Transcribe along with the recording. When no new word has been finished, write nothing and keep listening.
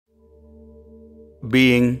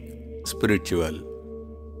being spiritual.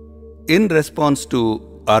 In response to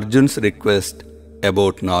Arjun's request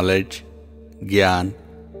about knowledge, gyan,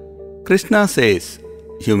 Krishna says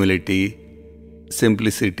humility,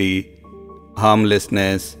 simplicity,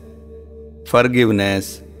 harmlessness,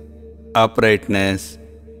 forgiveness, uprightness,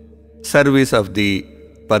 service of the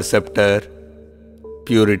preceptor,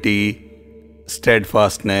 purity,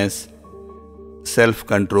 steadfastness,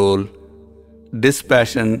 self-control,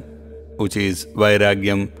 dispassion, which is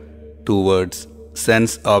vairagyam towards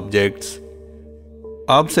sense objects,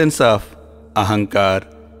 absence of ahankar,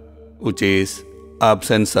 which is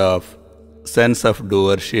absence of sense of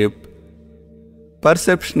doership,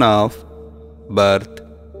 perception of birth,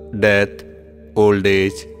 death, old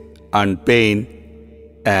age, and pain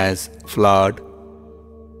as flawed,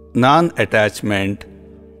 non-attachment,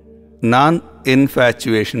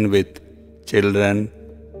 non-infatuation with children,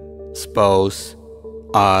 spouse,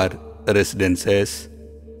 or residences,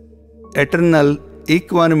 eternal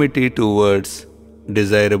equanimity towards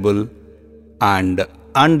desirable and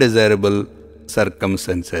undesirable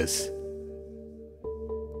circumstances.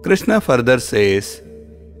 Krishna further says,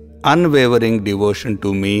 unwavering devotion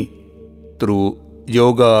to me through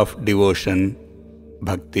yoga of devotion,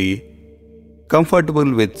 bhakti,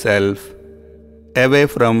 comfortable with self, away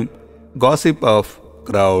from gossip of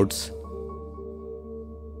crowds,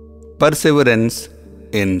 perseverance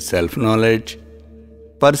in self-knowledge,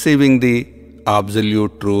 perceiving the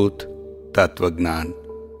absolute truth, tatva gyan.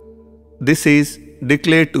 This is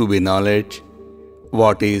declared to be knowledge.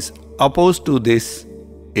 What is opposed to this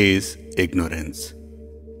is ignorance.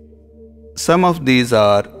 Some of these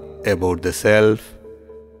are about the self,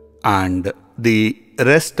 and the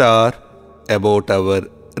rest are about our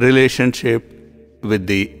relationship with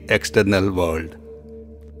the external world.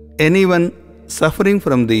 Anyone suffering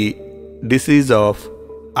from the disease of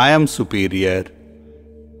I am superior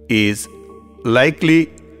is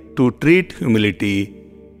likely to treat humility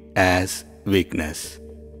as weakness.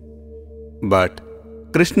 But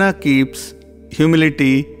Krishna keeps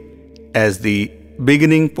humility as the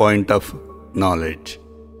beginning point of knowledge.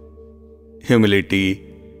 Humility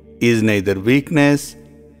is neither weakness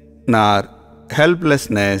nor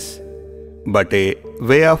helplessness, but a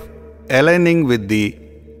way of aligning with the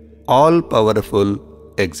all-powerful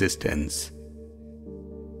existence.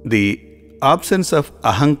 The absence of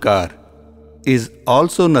ahankar is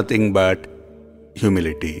also nothing but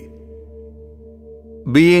humility.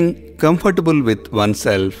 Being comfortable with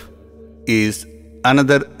oneself is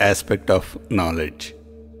another aspect of knowledge.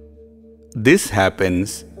 This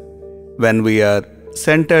happens when we are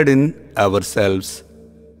centered in ourselves,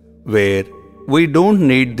 where we don't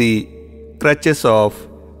need the crutches of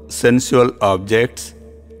sensual objects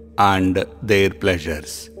and their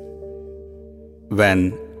pleasures.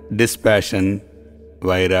 When dispassion,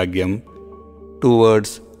 vairagyam,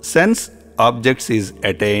 towards sense objects is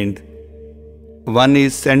attained, one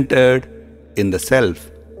is centered in the self,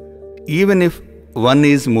 even if one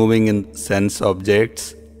is moving in sense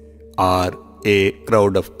objects or a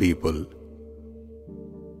crowd of people.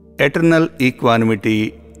 Eternal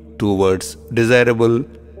equanimity towards desirable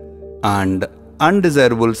and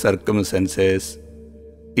undesirable circumstances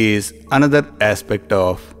is another aspect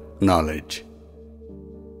of knowledge.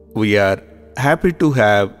 We are happy to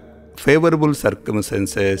have favorable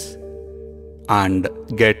circumstances and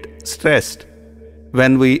get stressed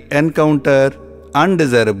when we encounter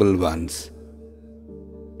undesirable ones.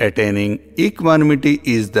 Attaining equanimity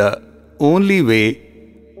is the only way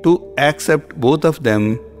to accept both of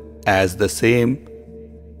them as the same,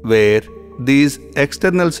 where these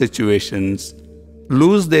external situations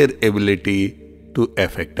lose their ability to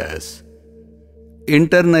affect us.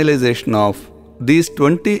 Internalization of these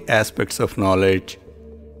 20 aspects of knowledge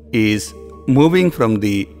is moving from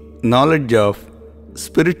the knowledge of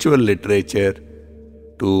spiritual literature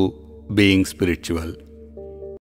to being spiritual.